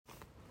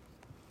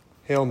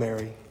Hail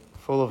Mary,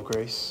 full of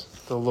grace,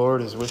 the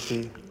Lord is with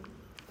thee.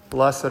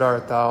 Blessed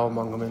art thou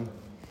among women,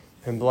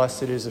 and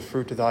blessed is the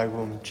fruit of thy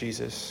womb,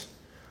 Jesus.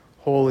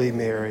 Holy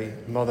Mary,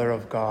 Mother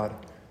of God,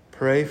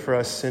 pray for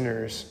us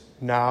sinners,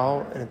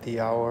 now and at the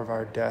hour of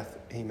our death.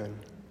 Amen.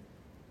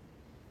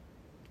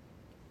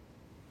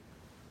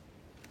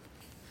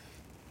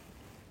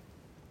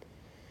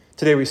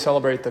 Today we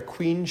celebrate the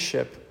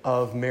queenship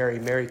of Mary,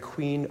 Mary,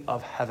 Queen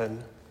of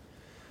Heaven.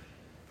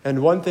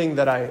 And one thing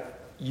that I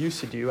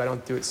used to do, I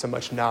don't do it so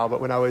much now, but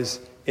when I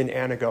was in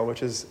Anago,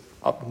 which is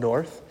up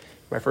north,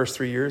 my first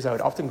 3 years, I would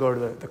often go to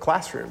the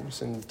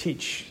classrooms and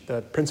teach.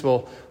 The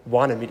principal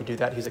wanted me to do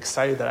that. He was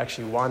excited that I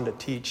actually wanted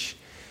to teach.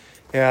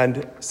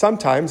 And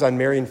sometimes on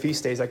Marian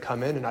feast days, I'd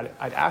come in and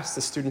I'd ask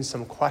the students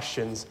some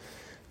questions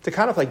to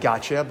kind of like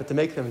gotcha, but to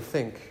make them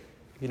think.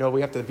 You know,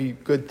 we have to be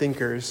good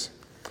thinkers.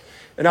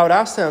 And I would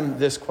ask them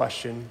this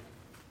question: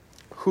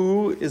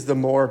 who is the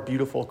more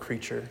beautiful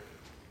creature,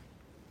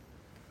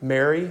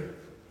 Mary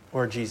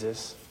or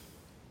Jesus?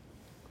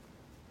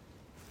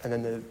 And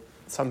then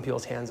some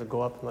people's hands would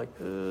go up and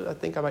like, I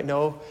think I might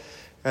know.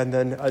 And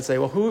then I'd say,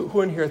 well,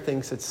 who in here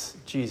thinks it's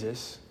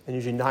Jesus? And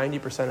usually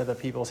 90% of the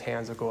people's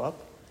hands would go up.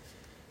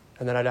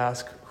 And then I'd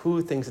ask,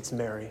 who thinks it's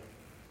Mary?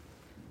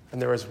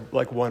 And there was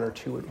like one or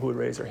two who would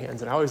raise their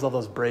hands. And I always love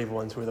those brave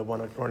ones who are the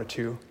one or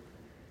two.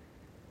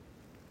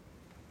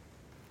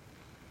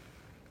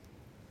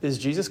 Is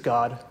Jesus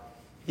God?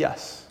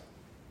 Yes.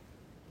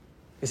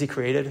 Is he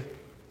created?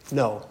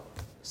 No.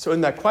 So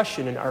in that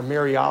question, in our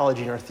Mariology,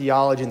 in our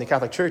theology, in the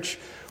Catholic Church,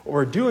 what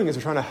we're doing is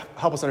we're trying to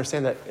help us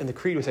understand that in the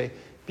creed we say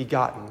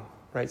begotten,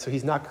 right? So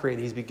he's not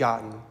created, he's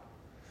begotten.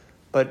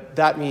 But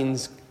that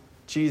means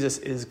Jesus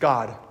is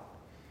God.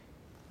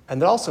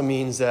 And that also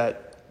means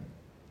that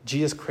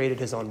Jesus created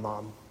his own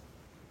mom.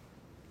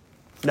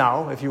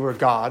 Now, if you were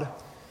God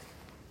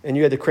and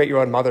you had to create your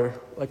own mother,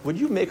 like, would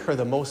you make her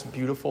the most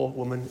beautiful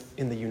woman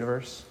in the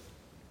universe?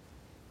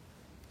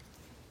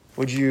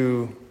 Would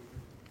you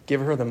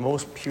give her the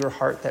most pure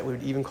heart that we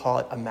would even call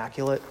it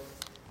immaculate?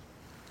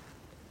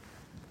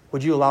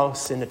 Would you allow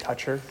sin to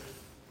touch her?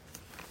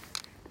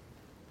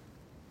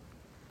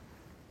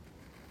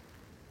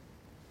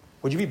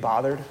 Would you be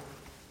bothered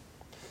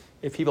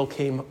if people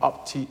came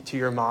up to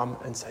your mom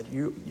and said,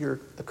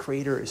 the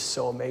Creator is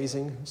so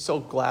amazing, so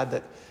glad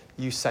that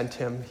you sent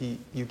him,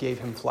 you gave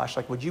him flesh?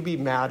 Like, would you be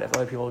mad if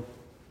other people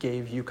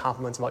gave you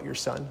compliments about your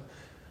son?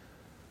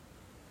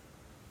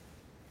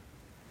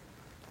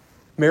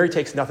 Mary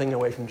takes nothing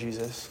away from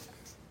Jesus.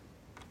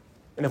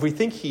 And if we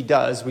think he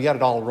does, we got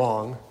it all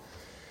wrong.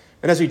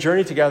 And as we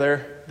journey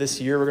together this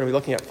year, we're going to be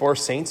looking at 4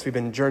 saints. We've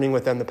been journeying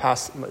with them the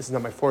past, this is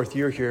not my 4th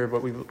year here,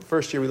 but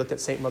first year we looked at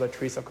Saint Mother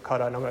Theresa of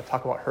Calcutta, and I'm going to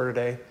talk about her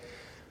today.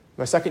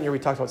 My second year we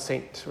talked about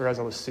Saint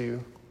Theresa of Lisieux.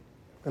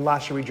 And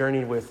last year we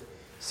journeyed with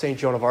Saint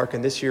Joan of Arc,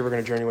 and this year we're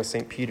going to journey with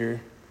Saint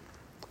Peter.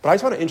 But I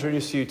just want to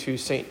introduce you to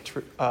Saint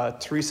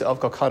Theresa of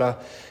Calcutta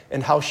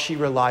and how she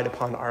relied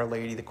upon Our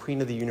Lady, the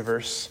Queen of the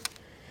universe,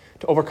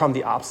 to overcome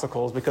the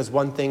obstacles. Because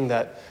one thing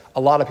that a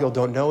lot of people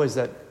don't know is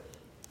that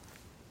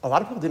a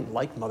lot of people didn't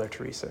like Mother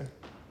Teresa.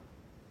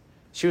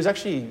 She was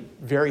actually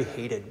very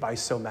hated by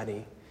so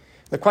many.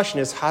 The question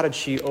is, how did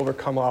she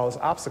overcome all those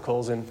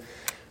obstacles? And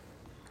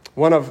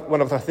one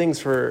of the things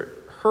for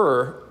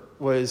her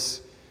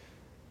was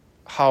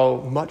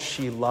how much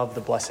she loved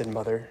the Blessed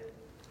Mother.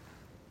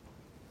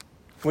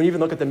 When you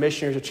even look at the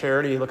missionaries of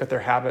charity, you look at their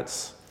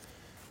habits,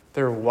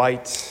 they're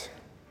white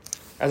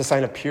as a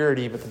sign of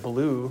purity, but the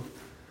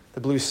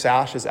blue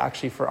sash is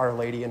actually for Our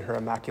Lady and her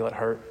Immaculate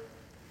Heart.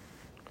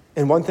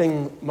 And one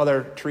thing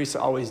Mother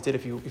Teresa always did,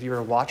 if you were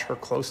to watch her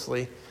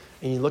closely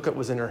and you look at what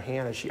was in her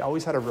hand, is she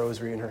always had a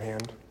rosary in her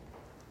hand.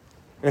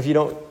 And if you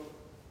don't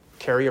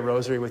carry a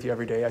rosary with you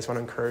every day, I just want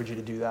to encourage you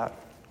to do that.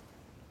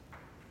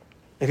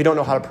 If you don't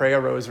know how to pray a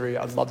rosary,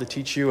 I'd love to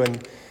teach you.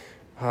 And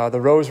the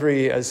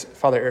rosary, as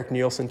Father Eric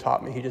Nielsen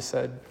taught me, he just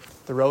said,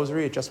 the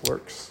rosary, it just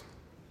works.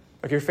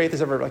 If your faith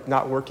is ever like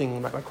not working,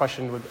 one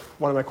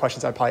of my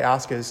questions I'd probably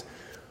ask is,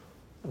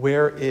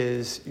 where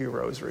is your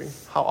rosary?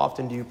 How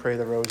often do you pray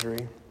the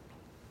rosary?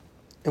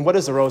 And what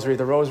is the rosary?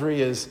 The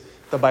rosary is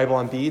the Bible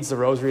on beads. The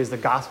rosary is the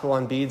gospel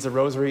on beads. The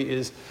rosary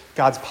is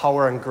God's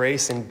power and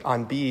grace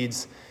on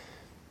beads.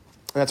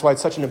 And that's why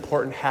it's such an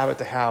important habit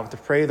to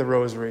pray the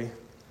rosary.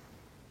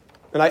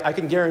 And I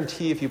can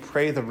guarantee if you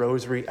pray the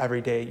rosary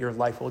every day, your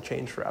life will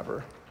change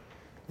forever.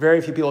 Very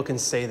few people can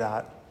say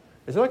that.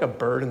 Is there like a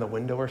bird in the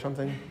window or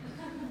something?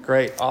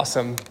 Great,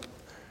 awesome.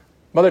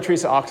 Mother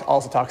Teresa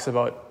also talks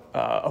about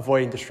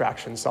avoiding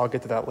distractions, so I'll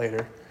get to that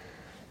later.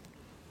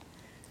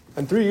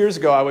 And 3 years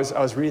ago, I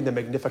was reading the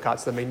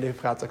Magnificats. The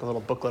Magnificats, like a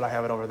little booklet, I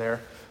have it over there,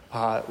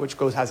 which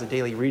has the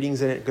daily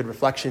readings in it, good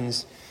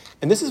reflections.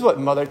 And this is what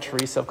Mother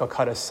Teresa of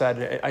Calcutta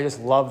said. I just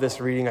love this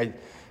reading.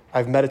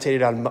 I've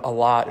meditated on a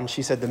lot. And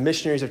she said, the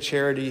missionaries of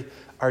charity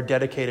are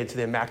dedicated to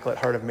the Immaculate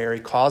Heart of Mary,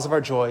 cause of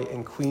our joy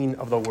and Queen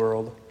of the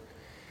world.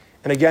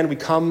 And again, we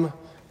come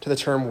to the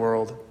term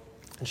world.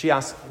 And she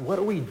asks, what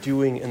are we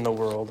doing in the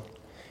world?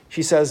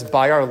 She says,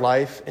 by our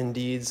life and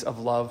deeds of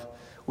love,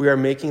 we are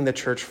making the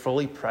church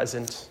fully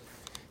present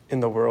in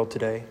the world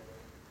today.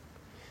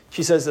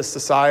 She says the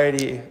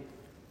society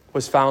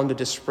was founded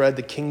to spread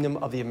the kingdom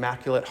of the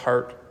Immaculate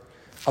Heart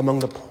among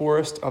the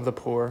poorest of the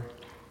poor.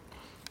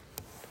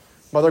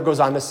 Mother goes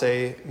on to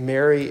say,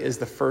 Mary is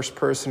the first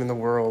person in the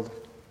world,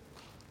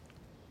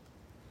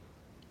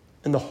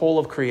 in the whole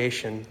of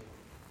creation,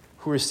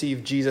 who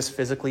received Jesus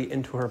physically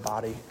into her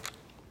body.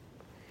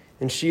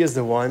 And she is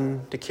the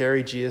one to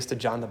carry Jesus to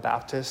John the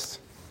Baptist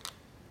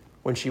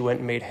when she went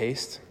and made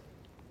haste.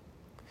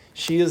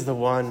 She is the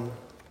one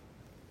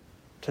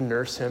to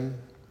nurse him,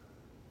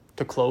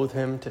 to clothe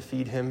him, to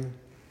feed him,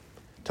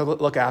 to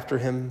look after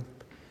him,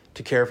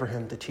 to care for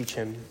him, to teach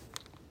him.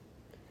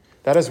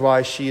 That is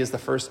why she is the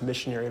first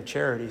missionary of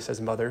charity,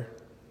 says Mother,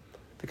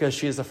 because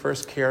she is the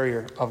first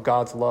carrier of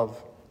God's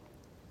love.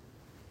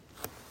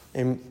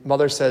 And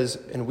Mother says,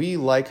 and we,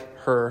 like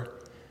her,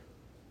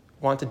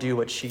 want to do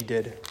what she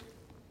did.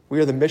 We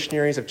are the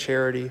missionaries of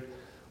charity.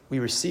 We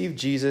receive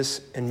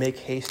Jesus and make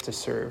haste to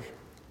serve.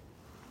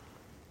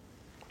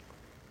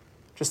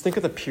 Just think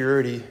of the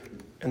purity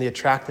and the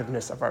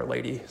attractiveness of Our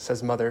Lady,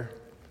 says Mother,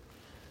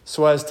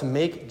 so as to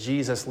make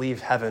Jesus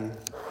leave heaven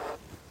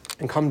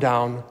and come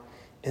down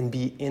and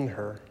be in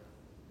her,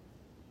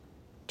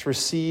 to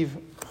receive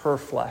her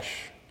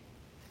flesh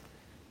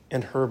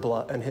and her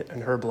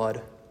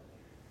blood,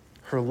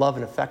 her love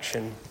and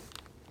affection,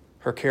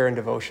 her care and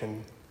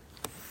devotion.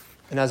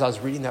 And as I was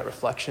reading that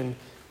reflection,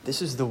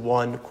 this is the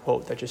one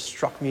quote that just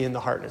struck me in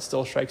the heart, and it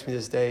still strikes me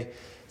this day.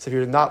 So if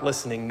you're not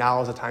listening,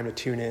 now is the time to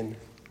tune in.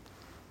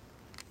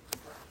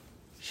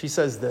 She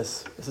says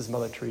this is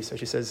Mother Theresa.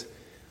 She says,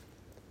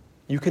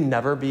 you can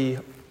never be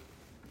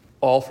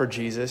all for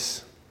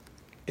Jesus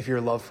if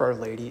your love for Our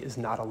Lady is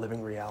not a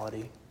living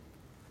reality.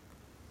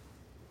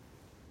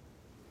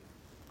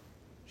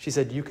 She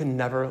said, you can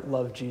never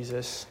love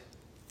Jesus,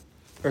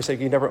 or say you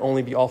can never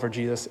only be all for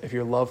Jesus if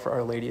your love for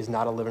Our Lady is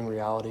not a living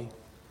reality.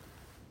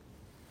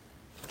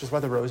 Which is why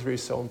the rosary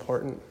is so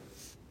important.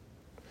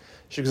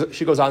 She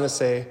goes on to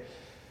say,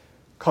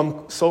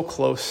 come so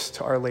close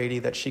to Our Lady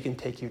that she can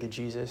take you to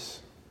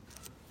Jesus.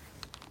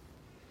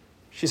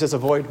 She says,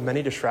 avoid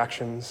many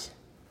distractions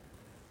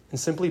and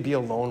simply be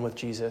alone with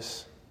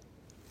Jesus.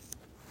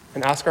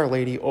 And ask Our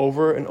Lady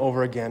over and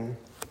over again,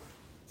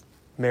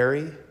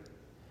 Mary,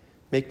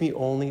 make me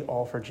only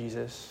all for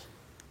Jesus.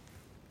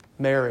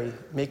 Mary,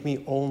 make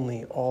me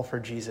only all for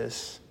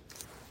Jesus.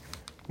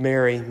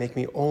 Mary, make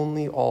me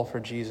only all for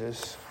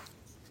Jesus.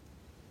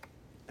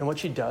 And what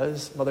she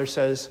does, Mother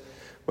says,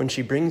 when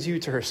she brings you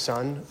to her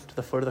Son, to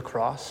the foot of the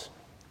cross,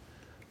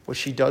 what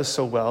she does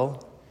so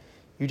well,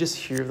 you just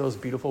hear those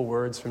beautiful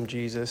words from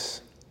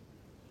Jesus.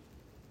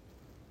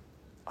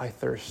 I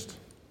thirst.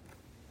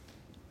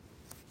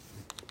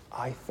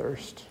 I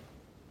thirst.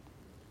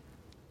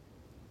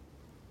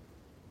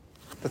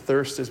 The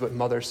thirst is what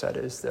Mother said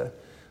is the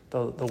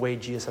way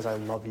Jesus says, I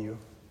love you.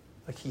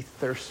 Like he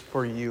thirsts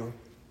for you.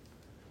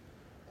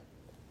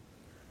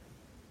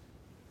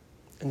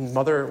 And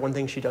Mother, one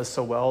thing she does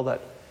so well that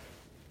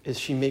is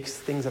she makes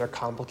things that are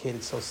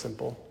complicated so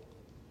simple.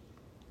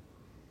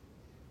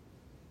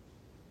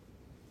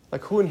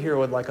 Like who in here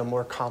would like a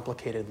more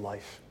complicated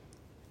life?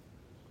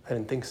 I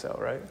didn't think so,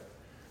 right?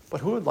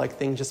 But who would like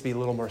things just to be a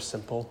little more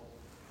simple?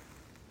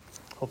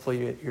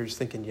 Hopefully you're just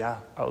thinking, yeah,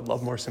 I would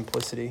love more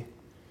simplicity.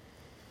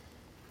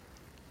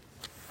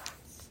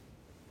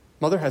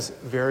 Mother has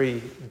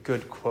very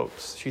good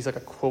quotes. She's like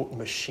a quote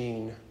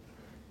machine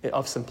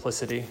of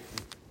simplicity.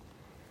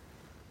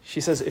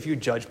 She says, if you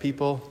judge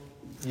people,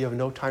 you have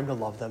no time to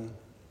love them.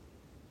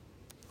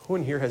 Who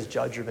in here has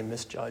judged or been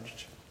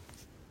misjudged?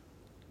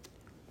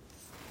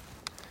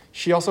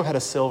 She also had a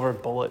silver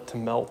bullet to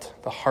melt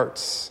the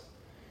hearts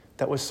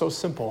that was so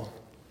simple.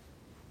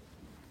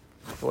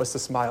 It was to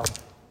smile.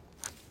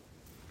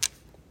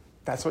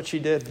 That's what she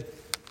did.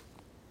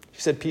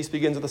 She said, peace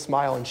begins with a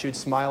smile, and she would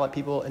smile at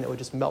people, and it would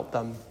just melt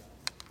them.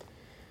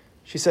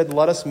 She said,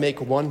 let us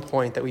make one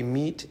point that we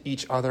meet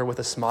each other with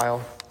a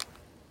smile,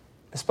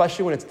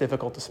 especially when it's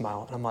difficult to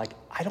smile. And I'm like,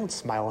 I don't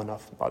smile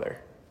enough, Mother.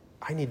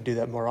 I need to do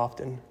that more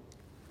often.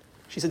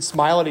 She said,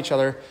 smile at each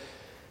other,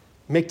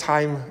 make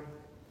time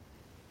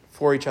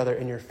for each other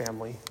in your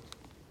family.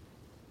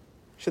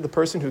 She said, the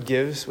person who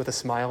gives with a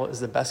smile is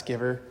the best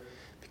giver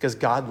because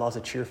God loves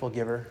a cheerful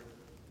giver.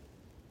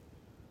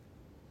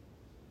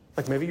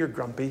 Like maybe you're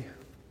grumpy,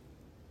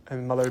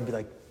 and Mother would be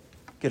like,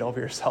 get over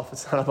yourself.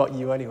 It's not about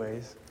you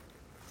anyways.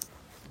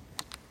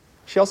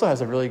 She also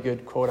has a really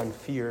good quote on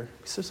fear.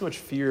 There's so much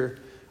fear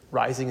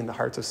rising in the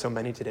hearts of so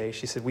many today.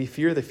 She said, we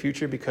fear the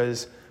future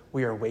because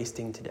we are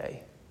wasting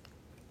today.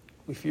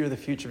 We fear the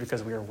future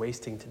because we are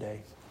wasting today.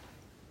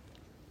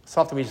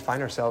 So often we just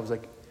find ourselves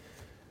like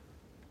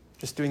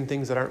just doing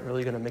things that aren't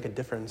really going to make a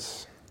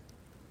difference.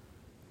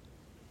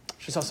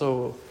 She's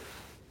also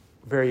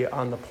very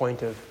on the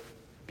point of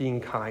being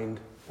kind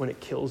when it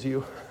kills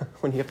you,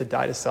 when you have to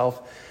die to self.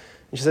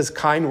 And she says,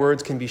 kind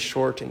words can be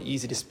short and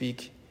easy to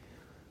speak,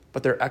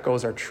 but their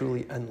echoes are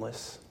truly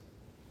endless.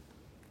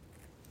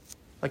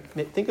 Like,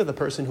 think of the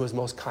person who was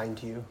most kind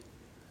to you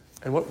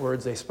and what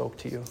words they spoke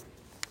to you.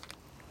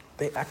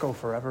 They echo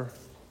forever.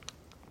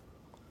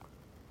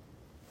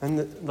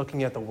 And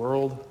looking at the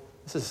world,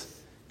 this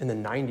is in the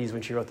 90s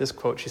when she wrote this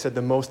quote. She said,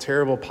 "The most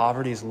terrible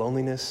poverty is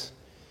loneliness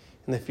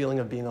and the feeling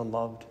of being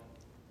unloved."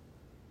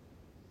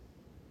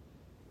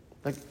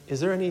 Like, is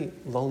there any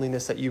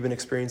loneliness that you've been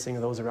experiencing or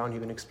those around you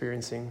have been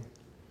experiencing?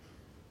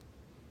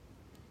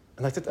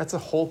 And like that's the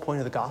whole point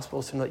of the gospel,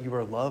 is to know that you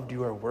are loved,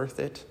 you are worth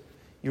it,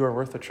 you are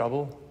worth the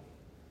trouble.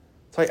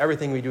 That's why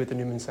everything we do at the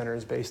Newman Center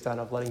is based on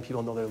of letting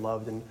people know they're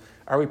loved. And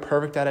are we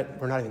perfect at it?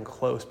 We're not even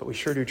close, but we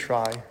sure do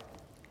try.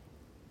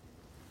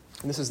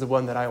 And this is the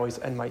one that I always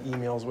end my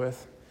emails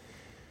with.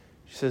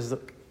 She says,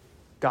 "Look,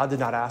 God did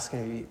not ask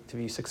me to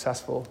be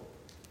successful.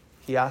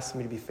 He asked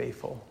me to be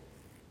faithful."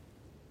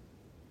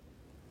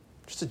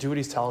 Just to do what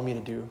he's telling me to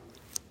do.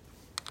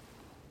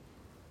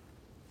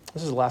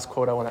 This is the last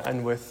quote I want to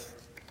end with,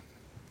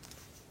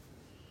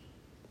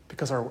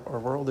 because our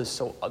world is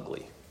so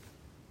ugly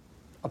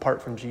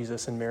apart from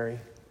Jesus and Mary.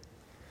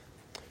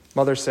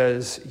 Mother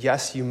says,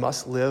 "Yes, you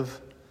must live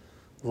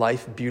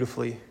life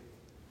beautifully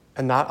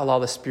and not allow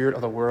the spirit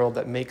of the world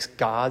that makes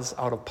gods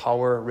out of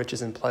power,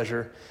 riches, and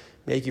pleasure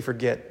make you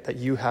forget that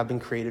you have been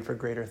created for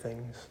greater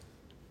things."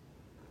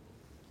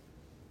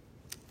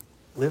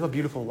 Live a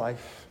beautiful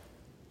life.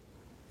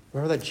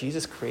 Remember that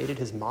Jesus created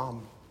his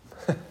mom.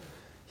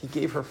 He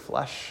gave her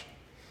flesh,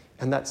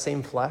 and that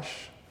same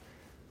flesh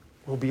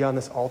will be on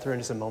this altar in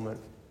just a moment.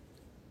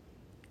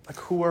 Like,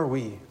 who are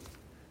we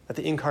that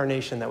the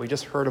incarnation that we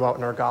just heard about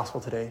in our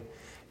gospel today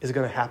is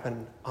going to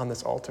happen on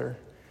this altar?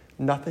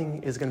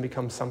 Nothing is going to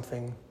become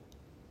something.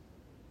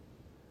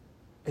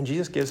 And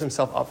Jesus gives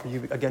himself up for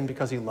you, again,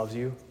 because he loves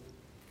you.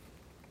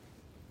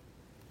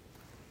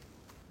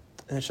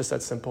 And it's just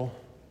that simple.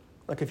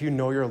 Like, if you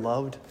know you're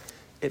loved,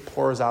 it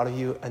pours out of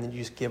you, and then you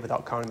just give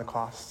without counting the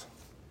cost.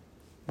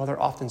 Mother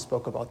often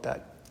spoke about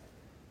that.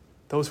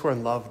 Those who are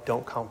in love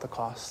don't count the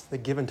cost. They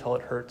give until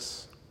it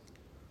hurts.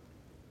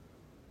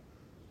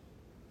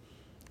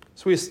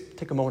 So we just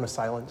take a moment of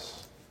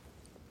silence.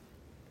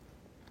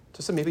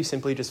 Just to maybe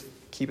simply just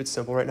keep it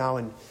simple right now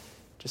and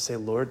just say,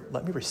 "Lord,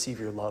 let me receive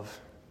your love.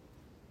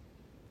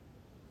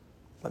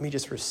 Let me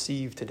just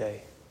receive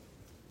today."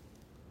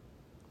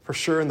 For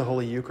sure in the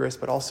Holy Eucharist,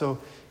 but also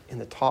in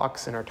the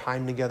talks, in our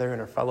time together, in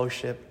our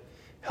fellowship.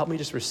 Help me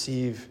just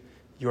receive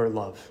your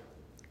love.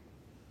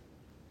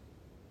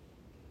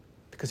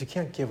 Because you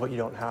can't give what you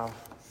don't have.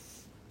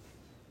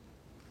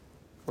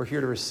 We're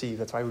here to receive.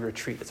 That's why we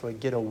retreat. That's why we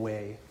get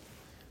away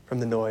from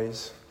the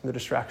noise, from the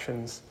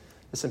distractions,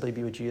 to simply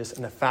be with Jesus.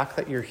 And the fact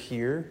that you're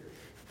here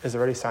is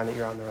already a sign that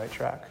you're on the right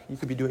track. You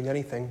could be doing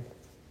anything.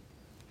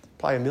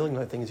 Probably a million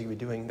other things you could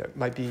be doing that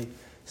might be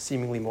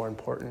seemingly more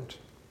important.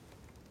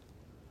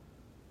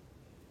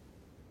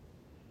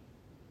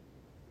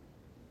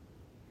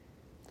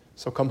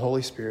 So come,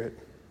 Holy Spirit.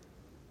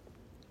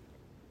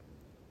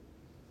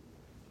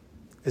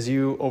 As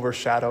you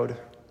overshadowed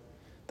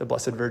the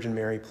Blessed Virgin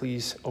Mary,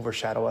 please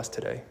overshadow us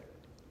today.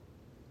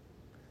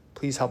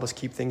 Please help us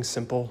keep things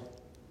simple.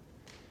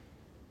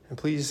 And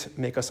please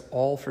make us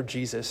all for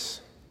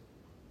Jesus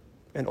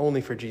and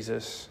only for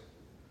Jesus.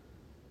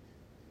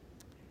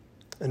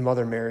 And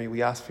Mother Mary,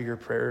 we ask for your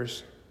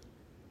prayers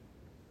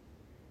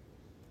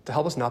to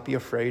help us not be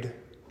afraid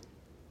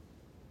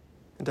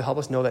and to help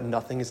us know that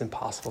nothing is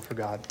impossible for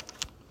God.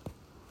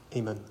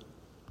 Amen.